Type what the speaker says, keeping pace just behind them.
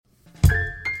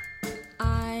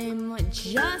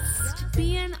Just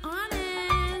Being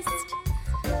Honest,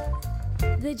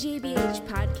 the JBH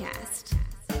podcast.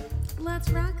 Let's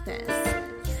rock this.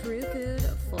 True food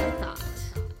for thought.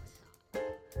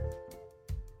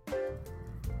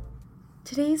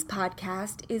 Today's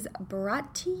podcast is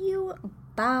brought to you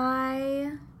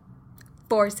by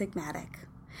Four Sigmatic.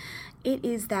 It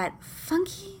is that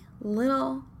funky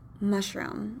little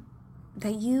mushroom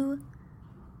that you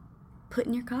put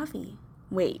in your coffee.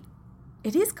 Wait,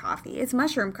 it is coffee. It's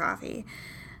mushroom coffee.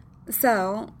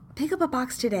 So pick up a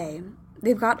box today.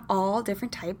 They've got all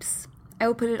different types. I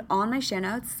will put it on my show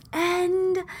notes.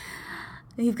 And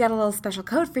you've got a little special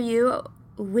code for you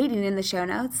waiting in the show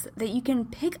notes that you can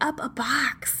pick up a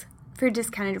box for a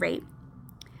discounted rate.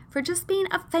 For just being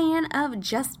a fan of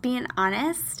Just Being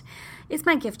Honest, it's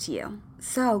my gift to you.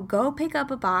 So go pick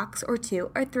up a box or two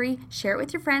or three, share it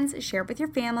with your friends, share it with your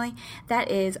family.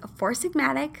 That is Four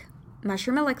Sigmatic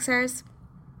mushroom elixirs.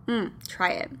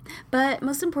 Try it. But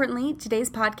most importantly, today's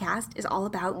podcast is all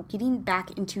about getting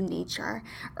back into nature,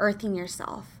 earthing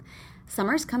yourself.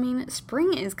 Summer's coming,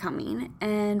 spring is coming,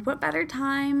 and what better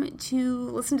time to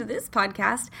listen to this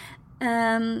podcast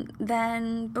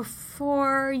than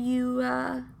before you,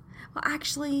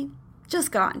 actually just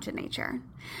go out into nature.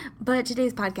 But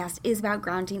today's podcast is about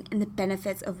grounding and the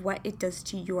benefits of what it does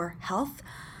to your health,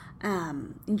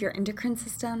 your endocrine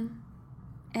system,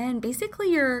 and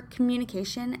basically your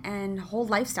communication and whole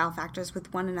lifestyle factors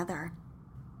with one another.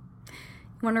 You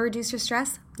want to reduce your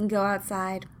stress? Go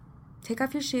outside. Take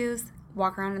off your shoes.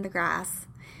 Walk around in the grass.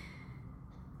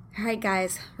 All right,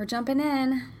 guys, we're jumping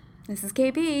in. This is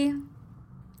KB.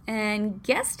 And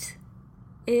guest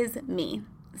is me.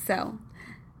 So,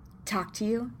 talk to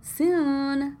you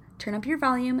soon. Turn up your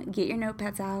volume. Get your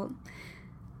notepads out.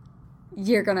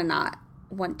 You're going to not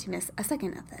want to miss a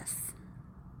second of this.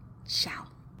 Ciao.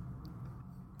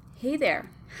 Hey there.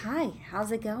 Hi,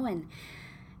 how's it going?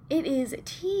 It is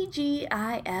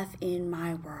TGIF in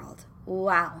my world.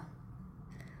 Wow.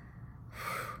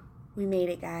 We made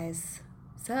it, guys.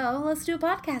 So let's do a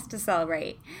podcast to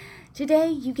celebrate.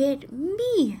 Today you get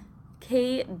me,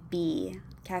 KB,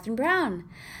 Catherine Brown,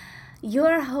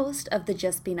 your host of the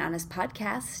Just Being Honest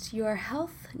podcast, your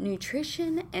health,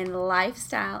 nutrition, and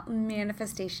lifestyle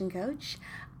manifestation coach.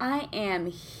 I am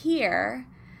here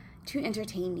to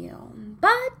entertain you.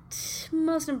 But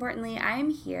most importantly,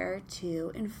 I'm here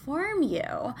to inform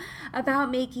you about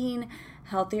making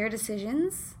healthier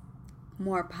decisions,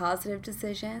 more positive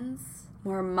decisions,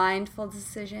 more mindful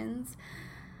decisions,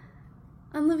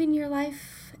 on living your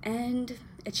life and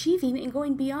achieving and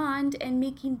going beyond and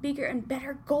making bigger and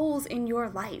better goals in your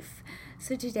life.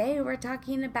 So today we're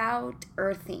talking about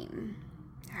earthing.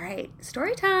 All right,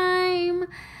 story time.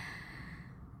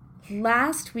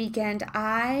 Last weekend,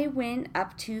 I went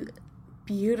up to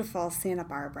beautiful Santa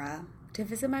Barbara to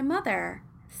visit my mother,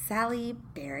 Sally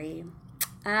Berry.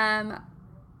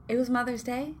 It was Mother's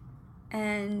Day,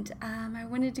 and I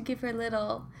wanted to give her a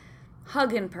little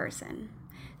hug in person.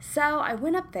 So I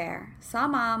went up there, saw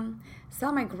Mom,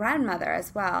 saw my grandmother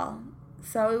as well.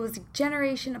 So it was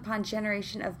generation upon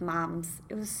generation of moms.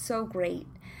 It was so great.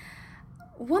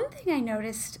 One thing I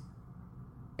noticed,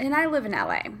 and I live in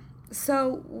LA,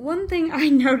 so one thing I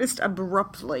noticed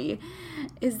abruptly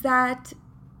is that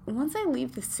once I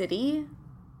leave the city,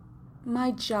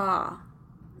 my jaw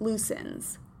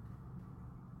loosens.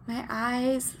 My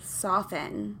eyes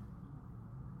soften.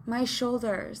 My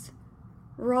shoulders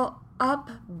roll up,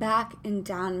 back, and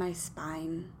down my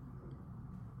spine.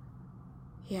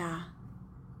 Yeah.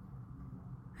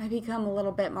 I become a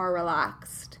little bit more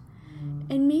relaxed.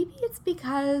 And maybe it's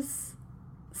because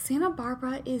Santa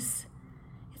Barbara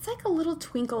it's like a little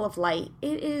twinkle of light.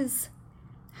 It is,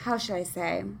 how should I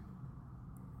say,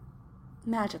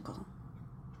 magical,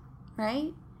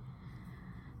 right?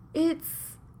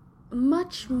 It's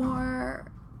much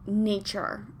more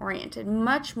nature-oriented,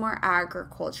 much more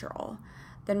agricultural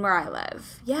than where I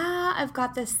live. Yeah, I've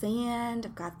got the sand,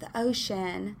 I've got the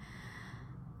ocean,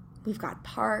 we've got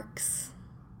parks,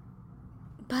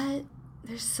 but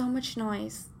there's so much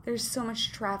noise, there's so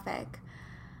much traffic.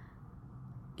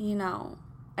 You know,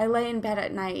 I lay in bed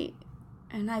at night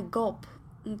and I gulp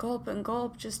and gulp and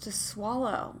gulp just to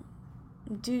swallow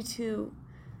due to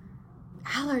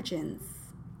allergens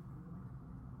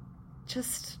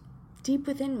just deep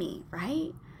within me,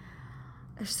 right?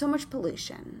 There's so much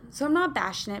pollution. So I'm not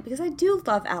bashing it because I do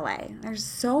love LA. There's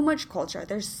so much culture.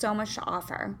 There's so much to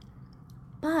offer.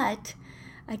 But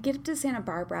I get up to Santa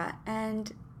Barbara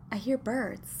and I hear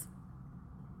birds.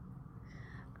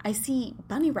 I see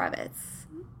bunny rabbits.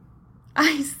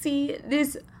 I see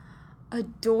this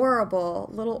adorable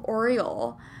little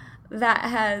oriole that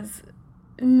has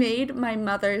made my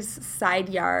mother's side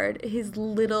yard his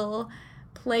little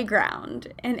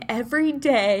playground. And every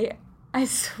day, I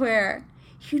swear,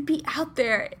 he'd be out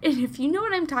there. And if you know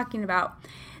what I'm talking about,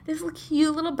 this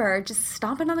cute little bird just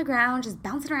stomping on the ground, just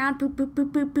bouncing around, boop, boop,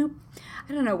 boop, boop, boop.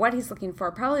 I don't know what he's looking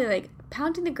for. Probably like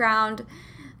pounding the ground,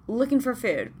 looking for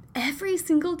food. Every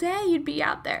single day you'd be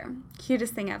out there.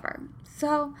 Cutest thing ever.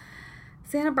 So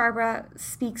Santa Barbara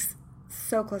speaks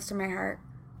so close to my heart.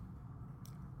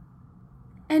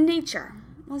 And nature.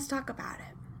 Let's talk about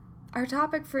it. Our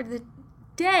topic for the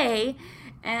day,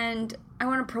 and I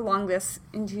want to prolong this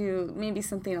into maybe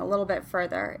something a little bit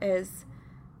further, is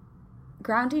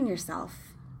grounding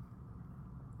yourself,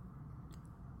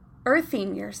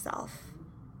 earthing yourself,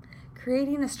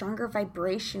 creating a stronger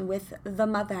vibration with the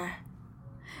mother.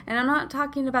 And I'm not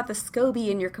talking about the SCOBY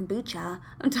in your kombucha.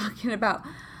 I'm talking about,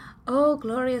 oh,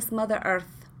 glorious Mother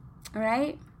Earth. All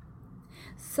right?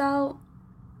 So,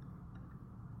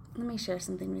 let me share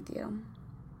something with you.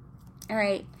 All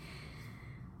right.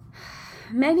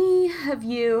 Many of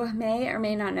you may or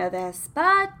may not know this,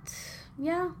 but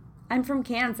yeah, I'm from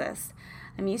Kansas.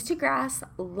 I'm used to grass,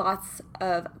 lots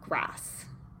of grass.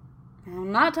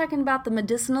 I'm not talking about the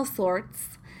medicinal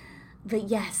sorts, but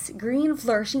yes, green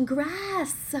flourishing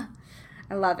grass.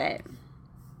 I love it.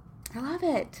 I love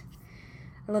it.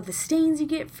 I love the stains you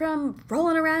get from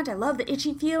rolling around. I love the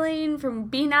itchy feeling from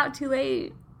being out too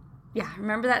late. Yeah,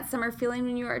 remember that summer feeling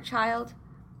when you were a child?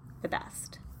 The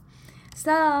best.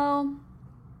 So,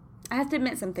 I have to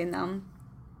admit something though,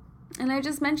 and I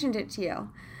just mentioned it to you.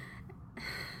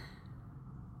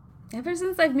 Ever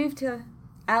since I've moved to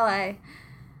LA,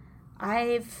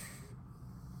 I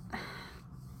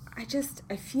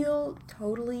feel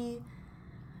totally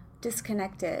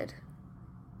disconnected.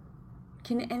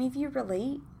 Can any of you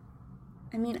relate?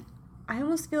 I mean, I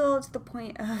almost feel to the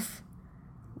point of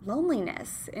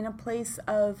loneliness in a place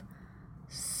of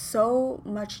so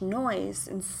much noise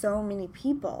and so many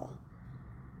people.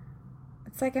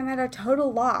 It's like I'm at a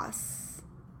total loss.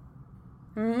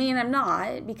 I mean, I'm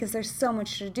not, because there's so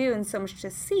much to do and so much to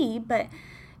see, but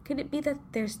could it be that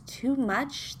there's too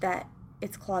much that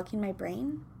it's clogging my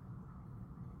brain?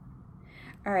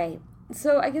 All right,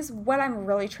 so I guess what I'm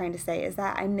really trying to say is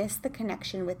that I miss the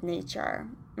connection with nature.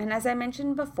 And as I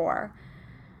mentioned before,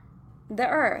 the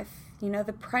earth,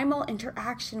 the primal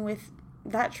interaction with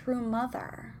that true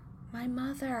mother, my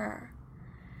mother.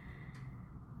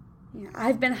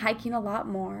 I've been hiking a lot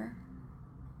more,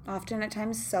 often at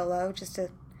times solo, just to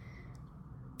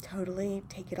totally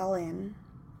take it all in.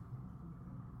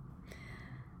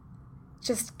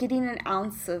 Just getting an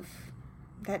ounce of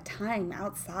that time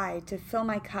outside to fill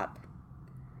my cup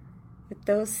with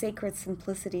those sacred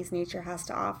simplicities nature has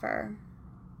to offer.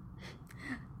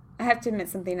 I have to admit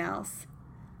something else.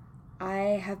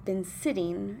 I have been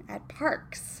sitting at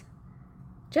parks,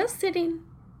 just sitting,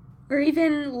 or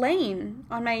even laying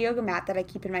on my yoga mat that I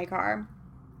keep in my car.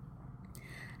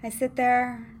 I sit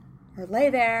there or lay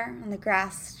there on the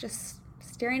grass, just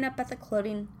staring up at the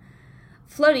floating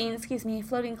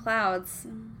clouds.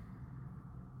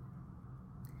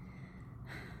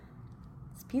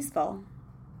 It's peaceful.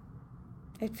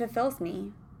 It fulfills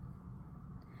me.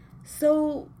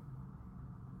 So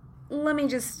let me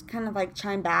just kind of like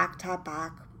tap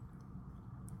back.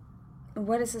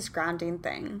 What is this grounding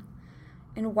thing?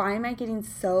 And why am I getting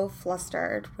so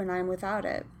flustered when I'm without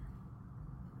it?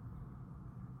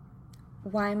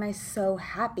 Why am I so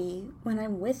happy when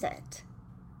I'm with it?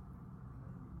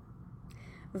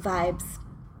 Vibes.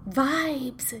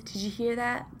 Vibes. Did you hear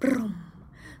that? Boom.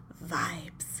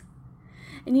 Vibes.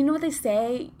 And you know what they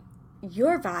say?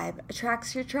 Your vibe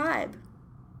attracts your tribe.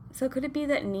 So could it be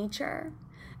that nature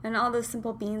and all those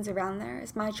simple beings around there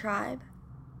is my tribe?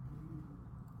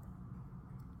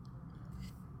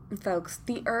 Folks,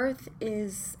 the earth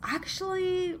is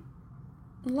actually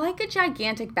like a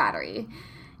gigantic battery.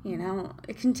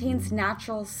 It contains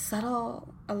natural,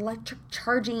 subtle electric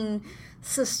charging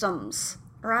systems,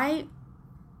 right?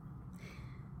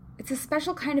 It's a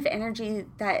special kind of energy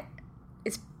that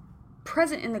is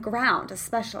present in the ground,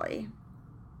 especially.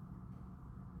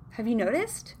 Have you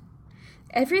noticed?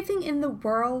 Everything in the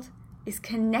world is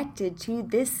connected to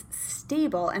this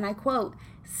stable, and I quote,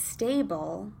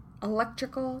 stable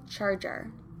electrical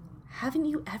charger. Haven't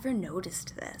you ever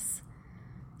noticed this?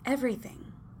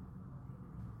 Everything.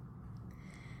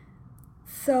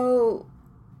 So,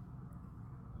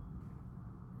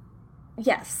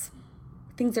 yes,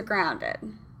 things are grounded.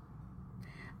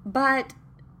 But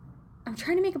I'm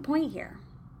trying to make a point here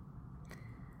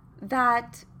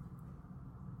that,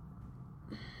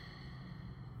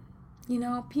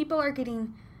 people are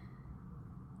getting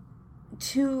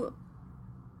too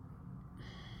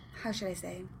how should I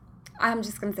say? I'm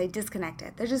just going to say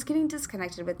disconnected. They're just getting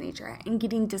disconnected with nature and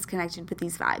getting disconnected with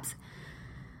these vibes.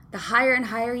 The higher and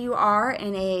higher you are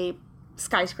in a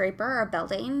skyscraper or a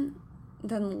building,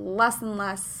 then less and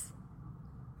less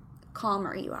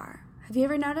calmer you are. Have you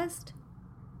ever noticed?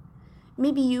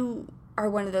 Maybe you are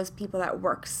one of those people that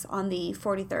works on the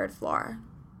 43rd floor.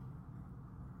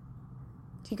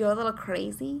 Do you go a little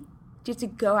crazy? Do you have to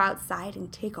go outside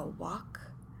and take a walk?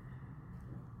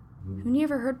 Have you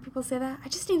ever heard people say that? I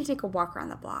just need to take a walk around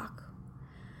the block.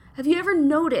 Have you ever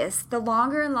noticed the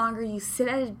longer and longer you sit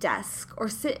at a desk or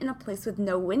sit in a place with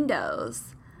no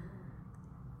windows,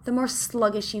 the more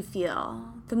sluggish you feel,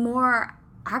 the more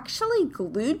actually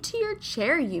glued to your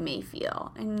chair you may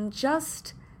feel, and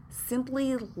just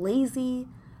simply lazy,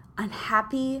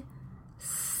 unhappy,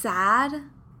 sad.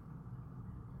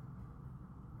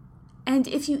 And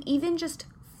if you even just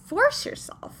force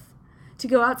yourself to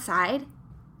go outside,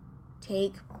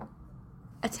 take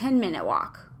a 10-minute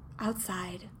walk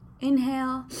outside.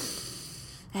 Inhale,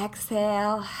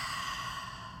 exhale.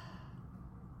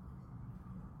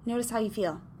 Notice how you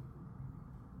feel.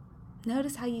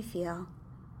 Notice how you feel.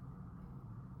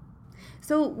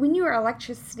 So when you are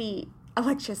electricity,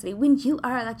 when you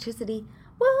are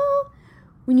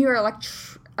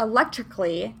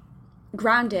electrically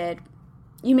grounded,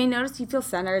 you may notice you feel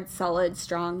centered, solid,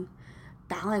 strong,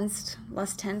 balanced,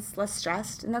 less tense, less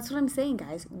stressed. And that's what I'm saying,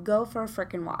 guys. Go for a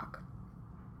frickin' walk.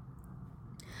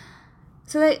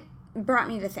 So that brought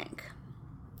me to think.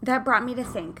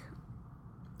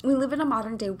 We live in a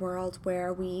modern day world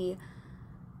where we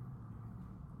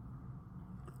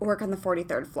work on the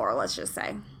 43rd floor, let's just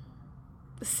say.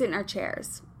 Sit in our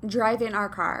chairs, drive in our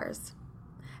cars,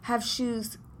 have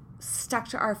shoes stuck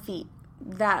to our feet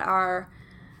that are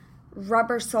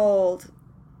rubber-soled,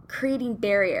 creating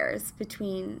barriers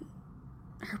between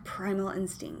our primal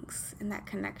instincts and that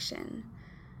connection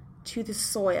to the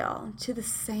soil, to the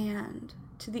sand,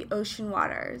 to the ocean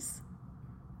waters,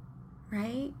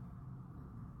 right?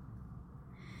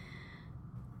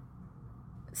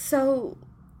 So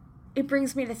it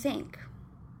brings me to think.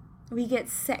 We get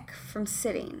sick from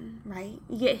sitting, right?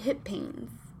 You get hip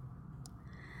pains.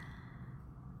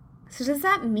 So does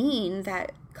that mean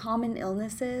that common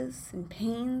illnesses and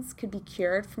pains could be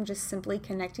cured from just simply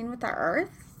connecting with the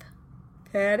earth?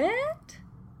 Could it?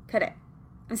 Could it?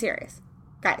 I'm serious.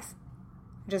 Guys,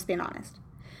 I'm just being honest.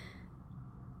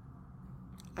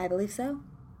 I believe so.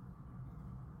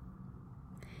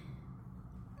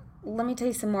 Let me tell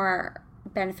you some more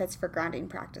benefits for grounding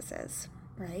practices,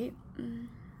 right?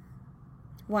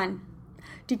 1,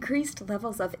 decreased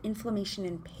levels of inflammation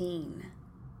and pain.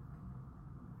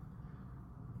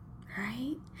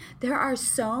 Right? There are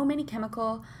so many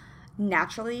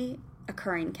naturally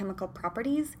occurring chemical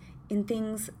properties in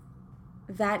things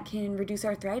that can reduce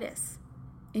arthritis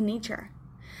in nature.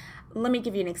 Let me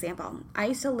give you an example. I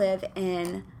used to live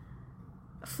in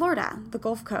Florida, the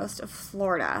Gulf Coast of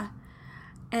Florida,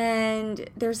 and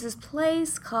there's this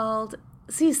place called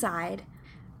Seaside,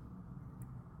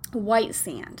 white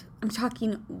sand. I'm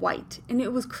talking white, and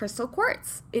it was crystal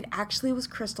quartz. It actually was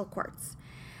crystal quartz.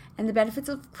 And the benefits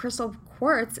of crystal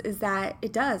quartz is that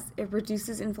it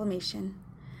reduces inflammation.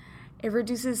 It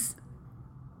reduces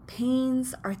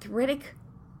pains, arthritic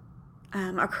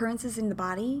occurrences in the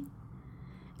body,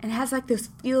 and has like those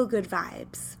feel-good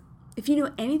vibes. If you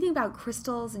know anything about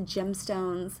crystals and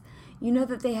gemstones, you know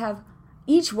that they have,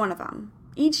 each one of them,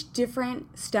 each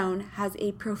different stone has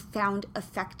a profound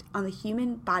effect on the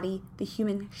human body, the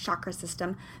human chakra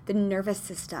system, the nervous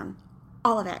system,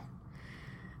 all of it.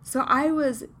 So I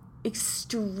was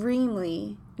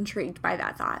extremely intrigued by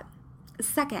that thought.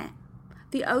 Second,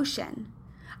 the ocean.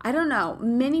 I don't know,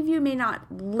 many of you may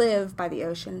not live by the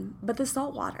ocean, but the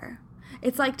salt water.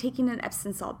 It's like taking an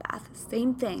Epsom salt bath.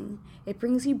 Same thing. It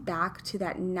brings you back to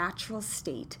that natural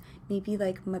state. Maybe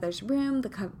like mother's room,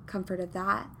 the comfort of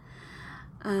that.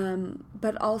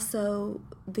 But also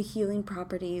the healing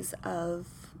properties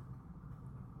of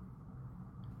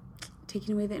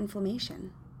taking away the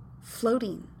inflammation,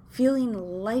 floating, feeling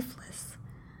lifeless,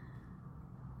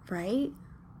 right?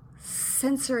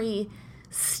 Sensory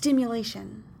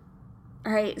stimulation.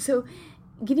 All right, so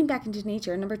getting back into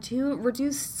nature. Number 2,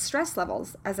 reduce stress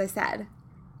levels, as I said.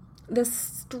 The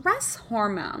stress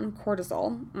hormone,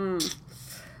 cortisol,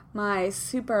 my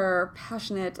super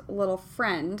passionate little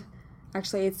friend,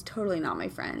 actually it's totally not my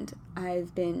friend.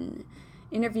 I've been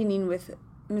intervening with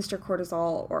Mr.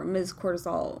 Cortisol or Ms.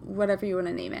 Cortisol, whatever you want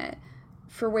to name it,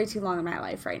 for way too long in my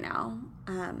life right now.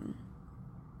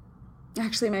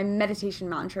 Actually, my meditation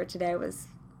mantra today was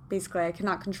basically, I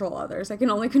cannot control others. I can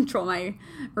only control my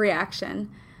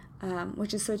reaction,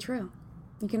 which is so true.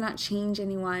 You cannot change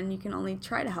anyone. You can only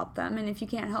try to help them. And if you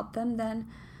can't help them, then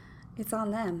it's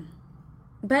on them.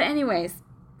 But anyways,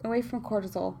 away from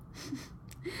cortisol.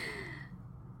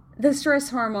 The stress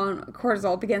hormone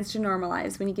cortisol begins to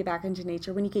normalize when you get back into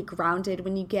nature, when you get grounded,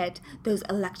 when you get those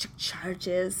electric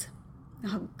charges.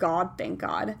 Oh God, thank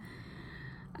God.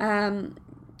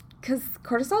 Because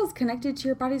cortisol is connected to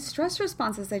your body's stress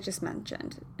response, as I just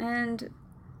mentioned. And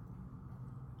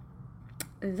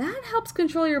that helps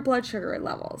control your blood sugar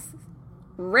levels,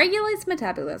 regulates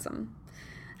metabolism,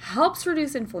 helps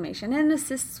reduce inflammation, and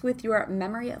assists with your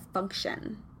memory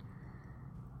function.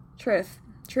 Truth,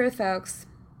 folks.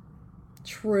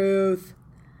 Truth.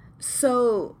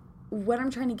 So what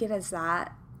I'm trying to get is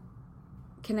that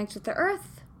connect with the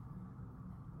earth,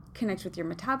 connect with your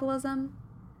metabolism,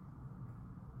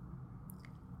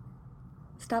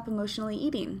 stop emotionally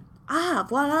eating.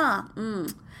 Voila.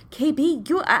 KB,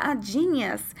 you are a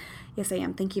genius. Yes, I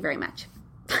am. Thank you very much.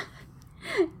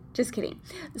 Just kidding.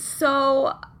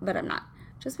 So, but I'm not.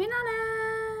 Just being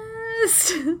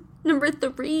honest. Number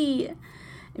 3.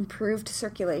 Improved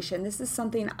circulation. This is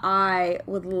something I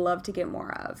would love to get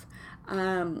more of.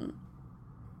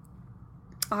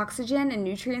 Oxygen and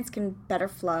nutrients can better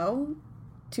flow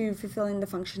to fulfilling the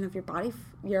function of your body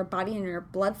and your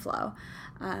blood flow.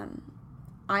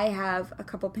 I have a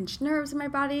couple pinched nerves in my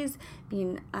bodies,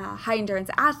 being a high endurance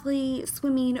athlete,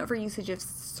 swimming, over usage of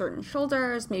certain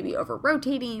shoulders, maybe over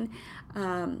rotating.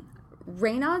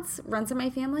 Raynaud's runs in my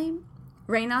family.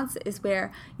 Raynaud's is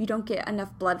where you don't get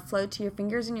enough blood flow to your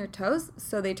fingers and your toes,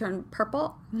 so they turn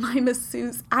purple. My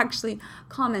masseuse actually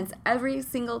comments every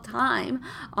single time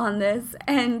on this,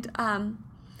 and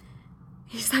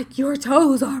he's like, your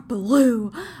toes are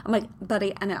blue. I'm like,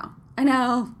 buddy, I know.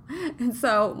 And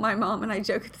so my mom and I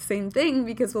joke the same thing,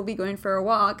 because we'll be going for a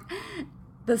walk.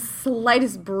 The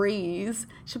slightest breeze,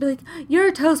 she'll be like,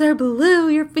 your toes are blue,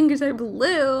 your fingers are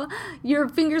blue, your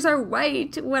fingers are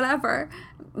white, whatever.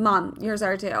 Mom, yours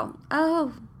are too.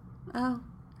 Oh.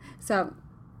 So,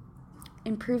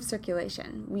 improve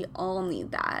circulation. We all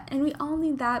need that. And we all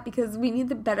need that because we need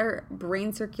the better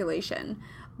brain circulation.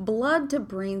 Blood to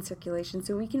brain circulation,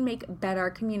 so we can make better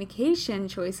communication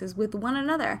choices with one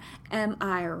another. Am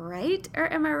I right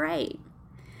or am I right?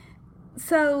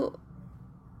 So,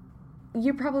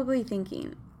 you're probably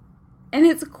thinking, and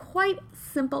it's a quite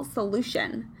simple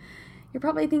solution. You're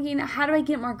probably thinking, how do I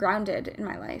get more grounded in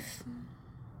my life?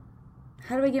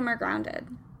 How do I get more grounded?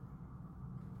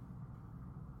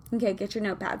 Okay, get your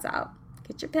notepads out.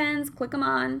 Get your pens, click them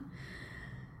on.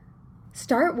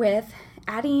 Start with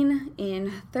adding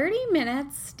in 30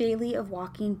 minutes daily of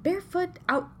walking barefoot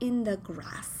out in the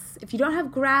grass. If you don't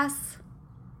have grass,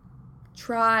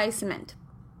 try cement.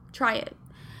 Try it.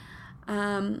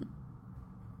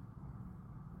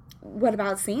 What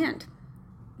about sand?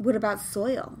 What about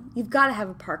soil? You've got to have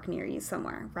a park near you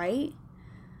somewhere, right?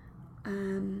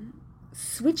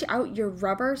 Switch out your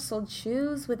rubber-soled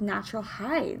shoes with natural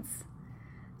hides,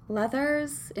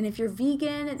 leathers, and if you're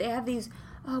vegan, they have these,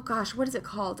 oh gosh, what is it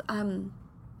called?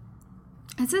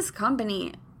 It's this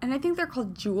company, and I think they're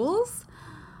called Jewels.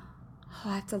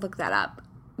 Oh, I have to look that up.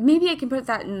 Maybe I can put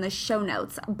that in the show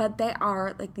notes, but they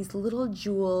are like these little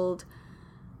jeweled,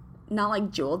 not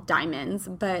like jeweled diamonds,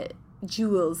 but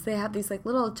jewels. They have these like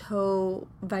little toe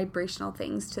vibrational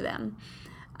things to them.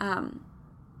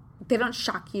 They don't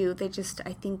shock you. They just,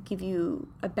 I think, give you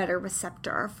a better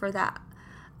receptor for that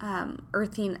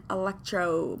earthing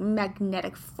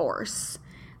electromagnetic force.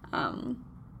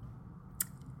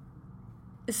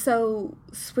 So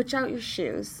switch out your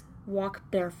shoes, walk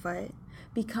barefoot,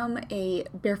 become a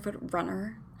barefoot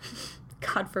runner.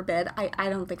 God forbid. I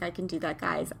don't think I can do that,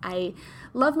 guys. I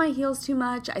love my heels too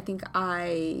much. I think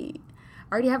I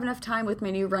already have enough time with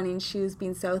my new running shoes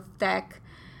being so thick.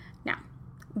 Now,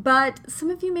 but some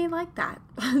of you may like that,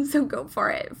 so go for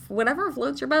it. Whatever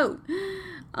floats your boat.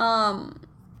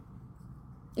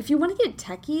 If you want to get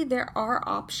techie, there are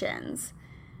options.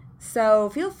 So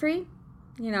feel free.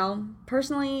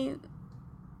 Personally,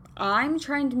 I'm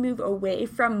trying to move away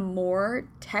from more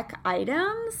tech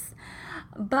items,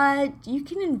 but you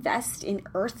can invest in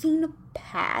earthing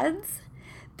pads.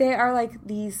 They are like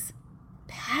these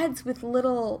pads with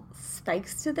little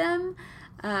spikes to them.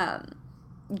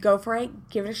 Go for it.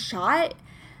 Give it a shot.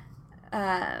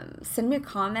 Send me a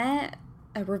comment,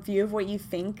 a review of what you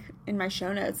think in my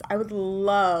show notes. I would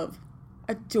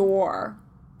adore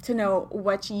to know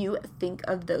what you think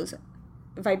of those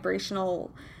vibrational,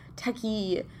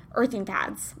 techie earthing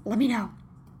pads. Let me know.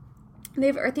 They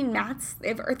have earthing mats. They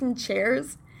have earthing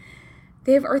chairs.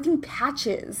 They have earthing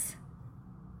patches.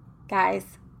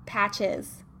 Guys,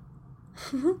 patches.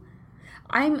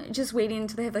 I'm just waiting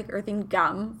until they have like earthing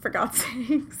gum, for God's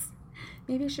sakes.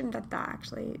 Maybe I shouldn't have done that,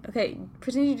 actually. Okay,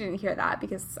 pretend you didn't hear that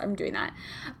because I'm doing that.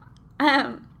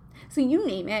 So you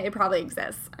name it, it probably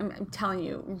exists. I'm telling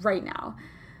you right now.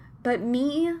 But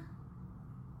me,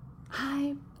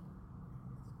 I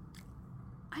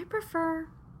prefer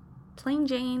plain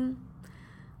Jane,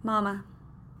 mama.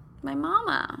 My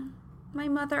mama. My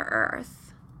Mother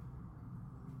Earth.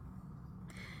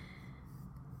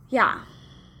 Yeah.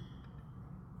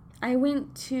 I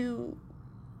went to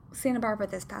Santa Barbara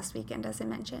this past weekend, as I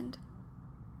mentioned.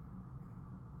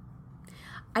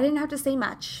 I didn't have to say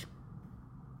much.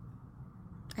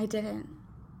 I didn't.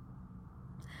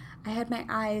 I had my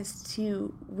eyes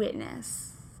to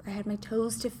witness. I had my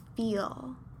toes to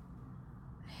feel.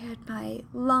 I had my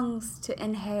lungs to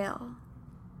inhale.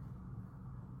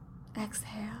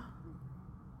 Exhale.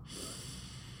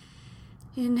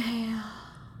 Inhale.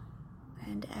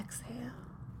 And exhale.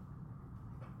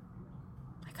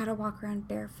 I gotta walk around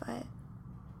barefoot.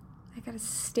 I gotta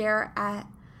stare at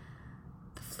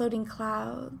the floating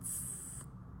clouds.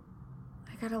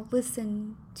 I gotta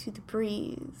listen to the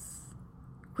breeze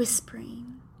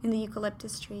whispering in the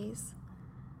eucalyptus trees.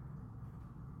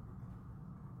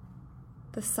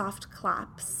 The soft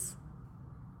claps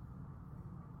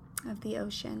of the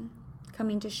ocean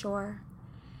coming to shore.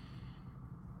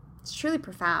 It's truly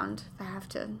profound, if I have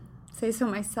to say so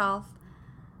myself.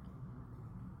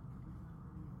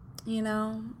 You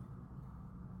know,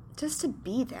 just to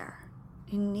be there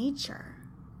in nature.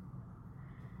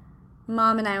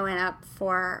 Mom and I went up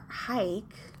for a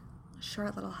hike, a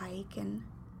short little hike, and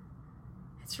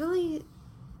it's really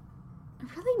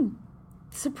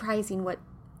surprising what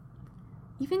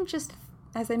even just,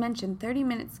 as I mentioned, 30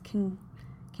 minutes can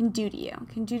do to you,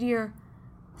 can do to your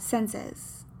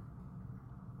senses.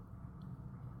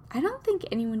 I don't think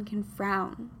anyone can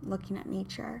frown looking at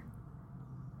nature.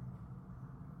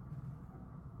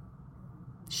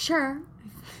 Sure,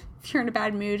 if you're in a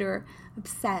bad mood or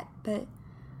upset, but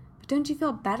don't you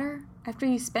feel better after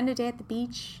you spend a day at the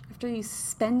beach, after you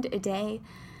spend a day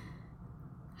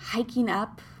hiking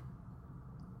up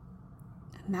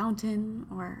a mountain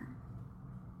or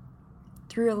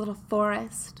through a little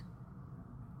forest?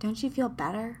 Don't you feel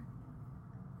better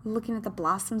looking at the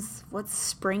blossoms, what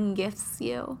spring gifts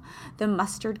you, the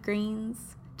mustard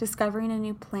greens, discovering a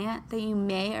new plant that you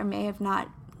may or may have not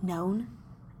known?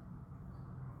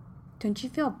 Don't you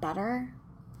feel better?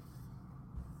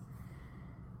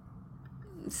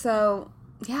 So,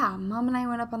 yeah, Mom and I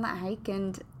went up on that hike,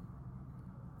 and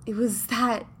it was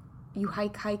that you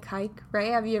hike,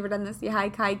 right? Have you ever done this? You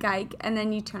hike, and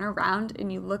then you turn around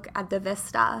and you look at the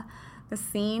vista, the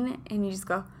scene, and you just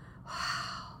go,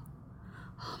 wow,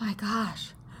 oh my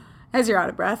gosh, as you're out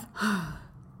of breath.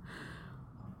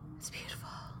 It's beautiful.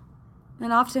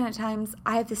 And often at times,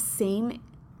 I have the same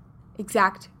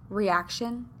exact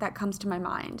reaction that comes to my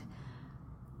mind.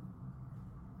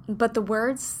 But the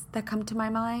words that come to my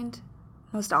mind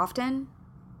most often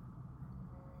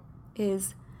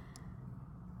is,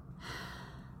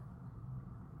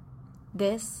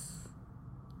 this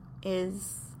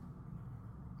is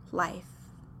life.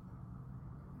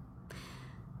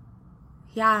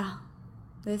 Yeah,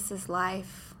 this is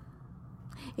life.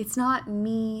 It's not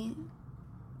me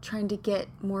trying to get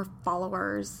more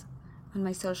followers on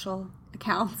my social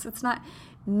accounts. It's not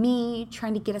me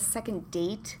trying to get a second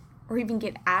date or even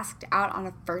get asked out on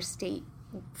a first date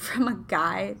from a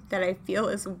guy that I feel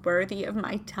is worthy of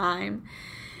my time.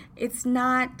 It's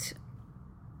not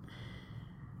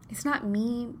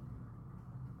me,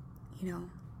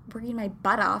 working my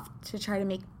butt off to try to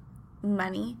make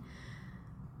money,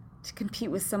 to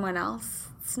compete with someone else.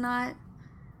 It's not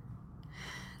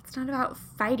about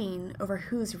fighting over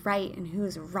who's right and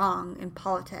who's wrong in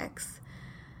politics.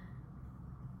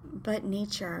 But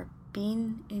nature,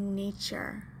 being in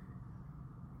nature,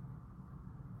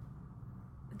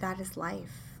 that is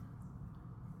life.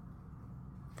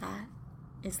 That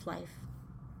is life.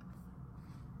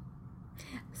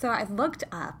 So I looked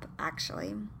up,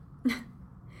 actually,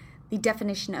 the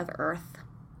definition of earth.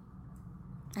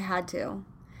 I had to.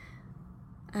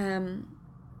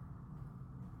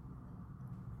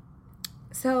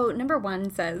 So number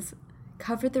 1 says,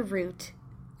 cover the root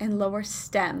and lower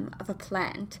stem of a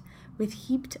plant with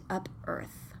heaped up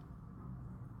earth.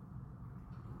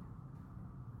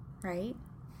 Right?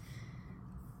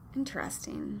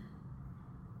 Interesting.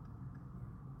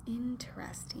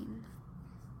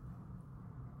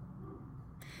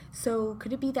 So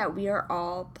could it be that we are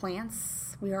all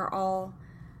plants? We are all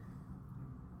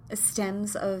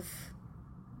stems of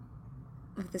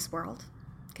this world?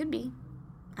 Could be.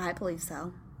 I believe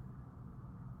so.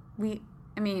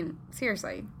 mean,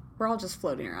 seriously, we're all just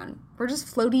floating around. We're just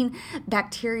floating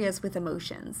bacterias with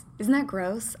emotions. Isn't that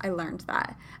gross? I learned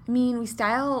that. I mean, we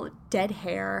style dead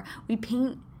hair. We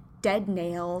paint dead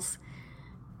nails.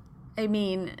 I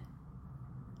mean,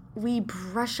 we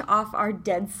brush off our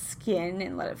dead skin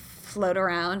and let it float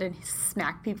around and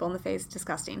smack people in the face.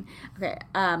 Disgusting. Okay.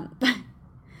 But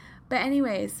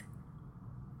anyways,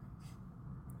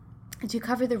 to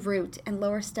cover the root and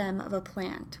lower stem of a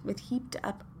plant with heaped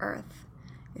up earth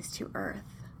is to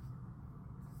earth,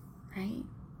 right?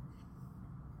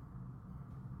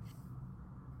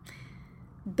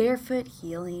 Barefoot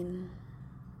healing.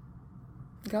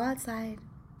 Go outside,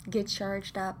 get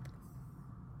charged up.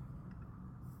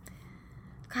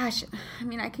 Gosh, I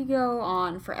mean, I could go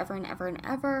on forever and ever and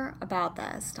ever about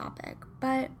this topic,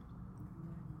 but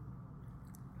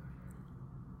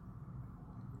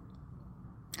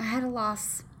I had a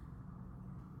loss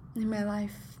in my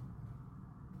life.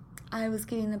 I was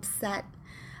getting upset.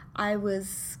 I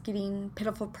was getting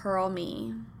pitiful pearl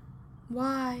me.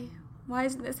 Why? Why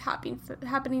isn't this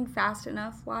happening fast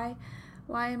enough? Why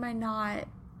am I not,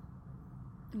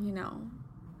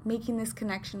 making this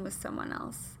connection with someone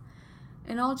else?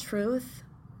 In all truth,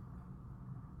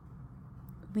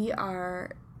 we are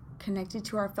connected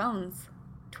to our phones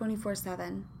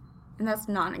 24/7. And that's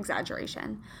not an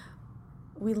exaggeration.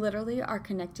 We literally are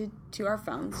connected to our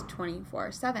phones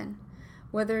 24/7.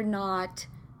 Whether or not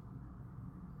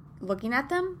looking at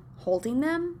them, holding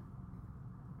them,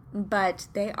 but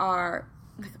they are,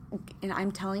 and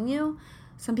I'm telling you,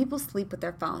 some people sleep with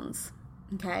their phones,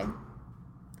 okay?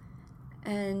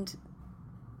 And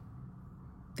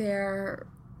they're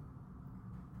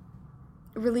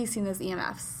releasing those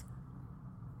EMFs.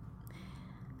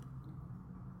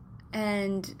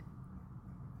 And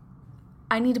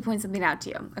I need to point something out to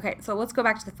you. Okay, so let's go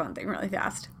back to the phone thing really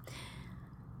fast.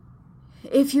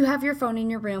 If you have your phone in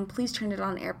your room, please turn it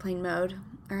on airplane mode,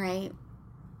 all right?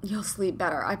 You'll sleep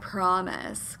better, I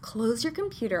promise. Close your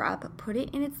computer up, put it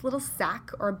in its little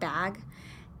sack or bag,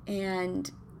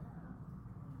 and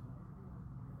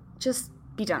just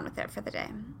be done with it for the day.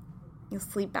 You'll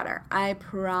sleep better. I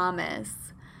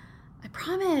promise. I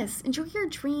promise. Enjoy your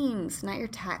dreams, not your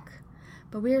tech.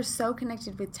 But we are so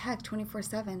connected with tech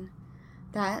 24/7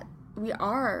 that we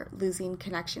are losing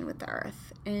connection with the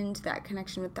earth. And that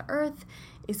connection with the earth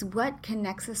is what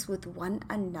connects us with one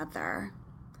another.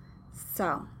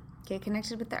 So, get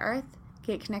connected with the earth.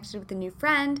 Get connected with a new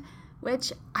friend,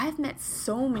 which I've met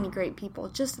so many great people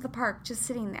just at the park, just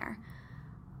sitting there.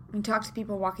 We talk to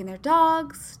people walking their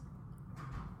dogs,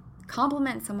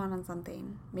 compliment someone on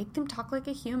something, make them talk like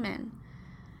a human,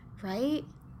 right?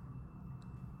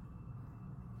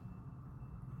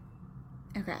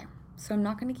 Okay, so I'm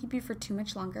not going to keep you for too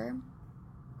much longer,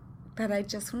 but I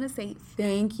just want to say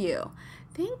thank you.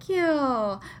 Thank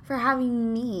you for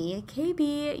having me,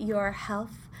 KB, your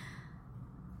health,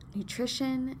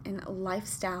 nutrition, and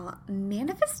lifestyle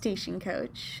manifestation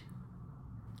coach.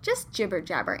 Just jibber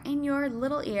jabber in your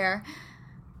little ear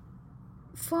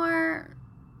for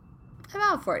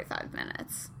about 45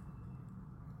 minutes.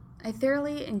 I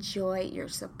thoroughly enjoy your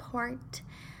support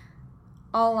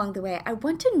all along the way. I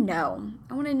want to know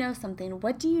something.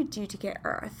 What do you do to get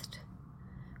earthed?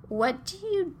 What do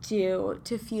you do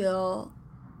to feel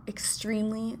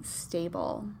extremely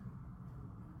stable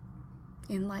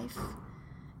in life,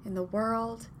 in the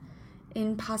world,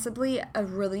 in possibly a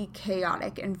really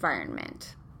chaotic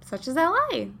environment, such as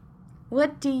LA?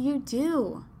 What do you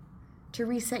do to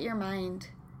reset your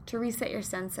mind, to reset your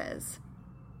senses?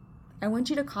 I want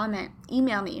you to comment,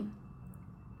 email me,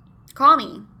 call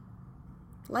me,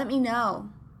 let me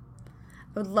know.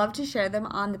 I would love to share them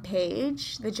on the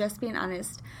page, the Just Being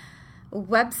Honest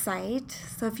website.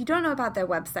 So if you don't know about their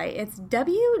website, it's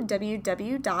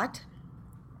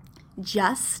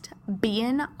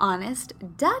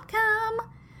www.justbeinghonest.com.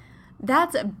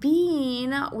 That's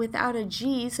being without a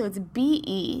G, so it's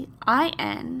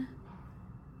BEIN.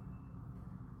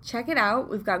 Check it out.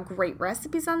 We've got great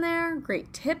recipes on there,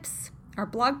 great tips, our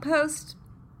blog post,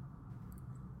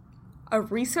 a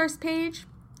resource page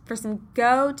for some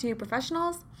go-to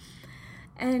professionals.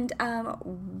 And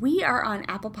we are on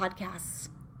Apple Podcasts.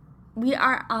 We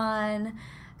are on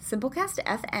Simplecast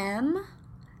FM.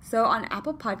 So on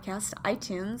Apple Podcasts,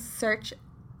 iTunes, search,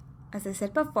 as I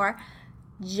said before,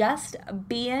 Just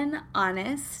Being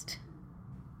Honest.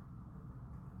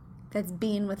 That's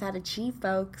being without a G,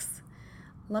 folks.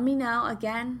 Let me know,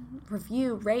 again,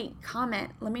 review, rate,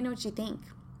 comment. Let me know what you think.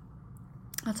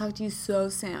 I'll talk to you so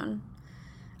soon.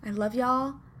 I love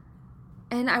y'all.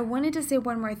 And I wanted to say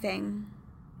one more thing.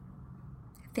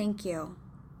 Thank you.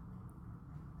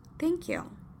 Thank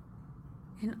you.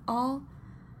 In all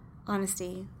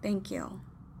honesty. Thank you.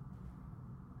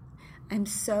 I'm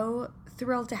so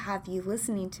thrilled to have you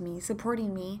listening to me,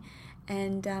 supporting me,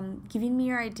 and giving me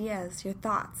your ideas, your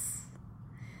thoughts.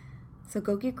 So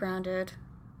go get grounded.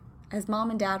 As Mom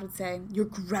and Dad would say, you're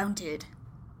grounded.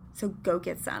 So go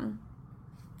get some.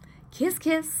 Kiss,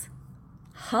 kiss.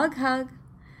 Hug, hug.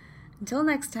 Until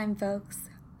next time, folks.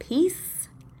 Peace.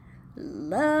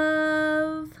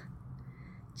 Love.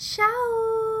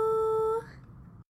 Ciao.